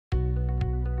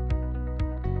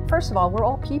first of all, we're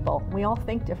all people. We all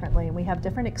think differently, and we have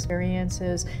different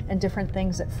experiences and different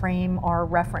things that frame our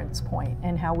reference point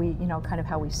and how we, kind of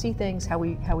how we see things, how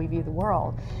we view the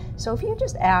world. So if you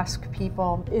just ask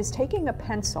people, is taking a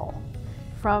pencil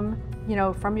from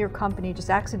your company, just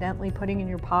accidentally putting in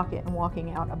your pocket and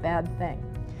walking out, a bad thing?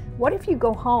 What if you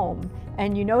go home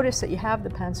and you notice that you have the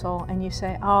pencil and you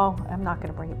say, oh, I'm not going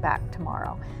to bring it back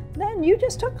tomorrow? Then you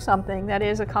just took something that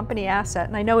is a company asset.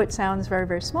 And I know it sounds very,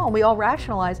 very small. We all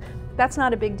rationalize that's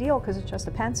not a big deal because it's just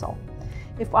a pencil.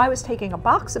 If I was taking a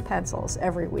box of pencils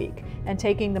every week and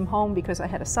taking them home because I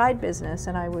had a side business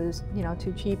and I was,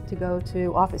 too cheap to go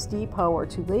to Office Depot or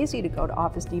too lazy to go to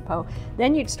Office Depot,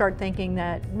 then you'd start thinking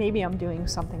that maybe I'm doing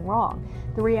something wrong.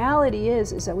 The reality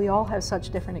is that we all have such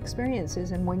different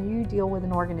experiences, and when you deal with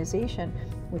an organization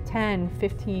with 10,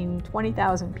 15,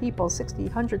 20,000 people, 60,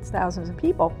 hundreds, thousands of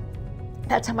people,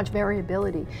 that's how much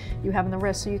variability you have in the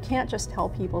risk. So you can't just tell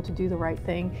people to do the right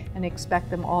thing and expect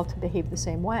them all to behave the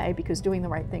same way, because doing the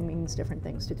right thing means different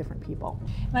things to different people.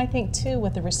 And I think too,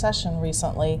 with the recession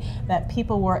recently, that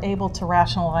people were able to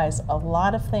rationalize a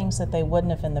lot of things that they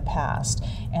wouldn't have in the past.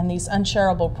 And these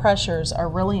unshareable pressures are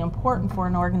really important for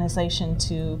an organization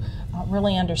to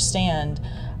really understand.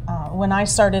 When I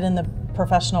started in the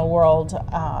professional world,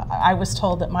 I was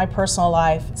told that my personal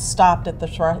life stopped at the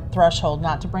threshold,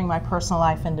 not to bring my personal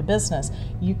life into business.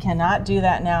 You cannot do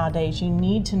that nowadays. You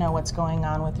need to know what's going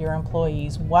on with your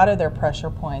employees. What are their pressure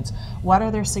points? What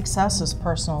are their successes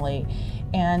personally?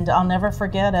 And I'll never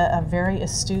forget a very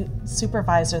astute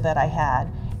supervisor that I had.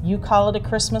 You call it a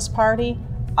Christmas party,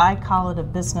 I call it a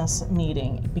business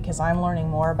meeting, because I'm learning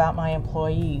more about my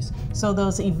employees. So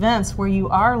those events where you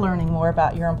are learning more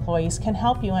about your employees can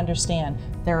help you understand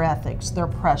their ethics, their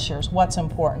pressures, what's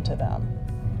important to them.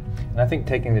 And I think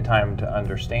taking the time to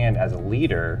understand as a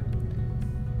leader,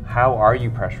 how are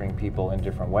you pressuring people in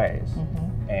different ways?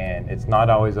 Mm-hmm. And it's not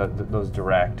always those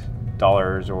direct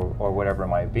dollars or whatever it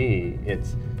might be.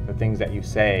 It's the things that you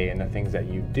say and the things that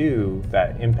you do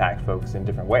that impact folks in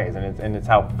different ways. And it's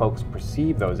how folks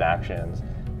perceive those actions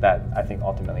that I think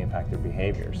ultimately impact their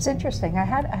behaviors. It's interesting. I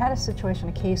had a situation,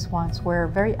 a case once, where a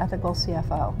very ethical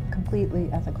CFO, completely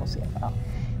ethical CFO,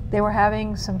 they were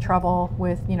having some trouble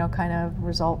with, kind of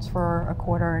results for a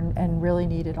quarter and really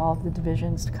needed all of the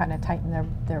divisions to kind of tighten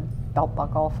their belt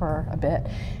buckle for a bit,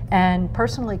 and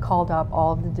personally called up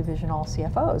all of the divisional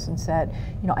CFOs and said,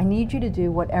 I need you to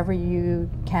do whatever you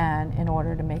can in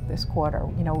order to make this quarter.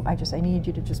 I need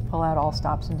you to just pull out all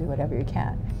stops and do whatever you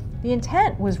can. The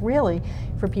intent was really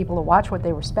for people to watch what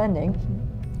they were spending,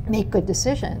 make good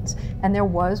decisions. And there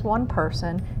was one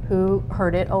person who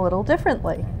heard it a little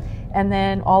differently. And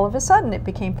then all of a sudden it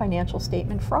became financial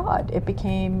statement fraud. It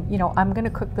became, I'm going to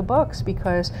cook the books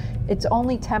because it's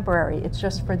only temporary. It's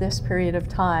just for this period of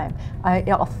time.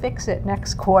 I'll fix it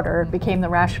next quarter. It became the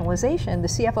rationalization. The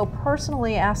CFO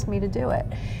personally asked me to do it.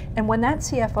 And when that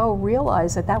CFO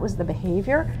realized that that was the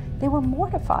behavior, they were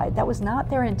mortified. That was not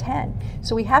their intent.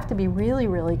 So we have to be really,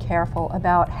 really careful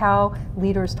about how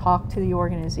leaders talk to the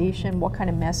organization, what kind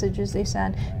of messages they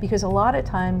send, because a lot of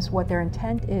times what their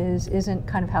intent isn't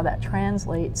kind of how that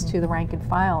translates to the rank and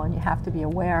file, and you have to be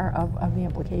aware of the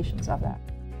implications of that.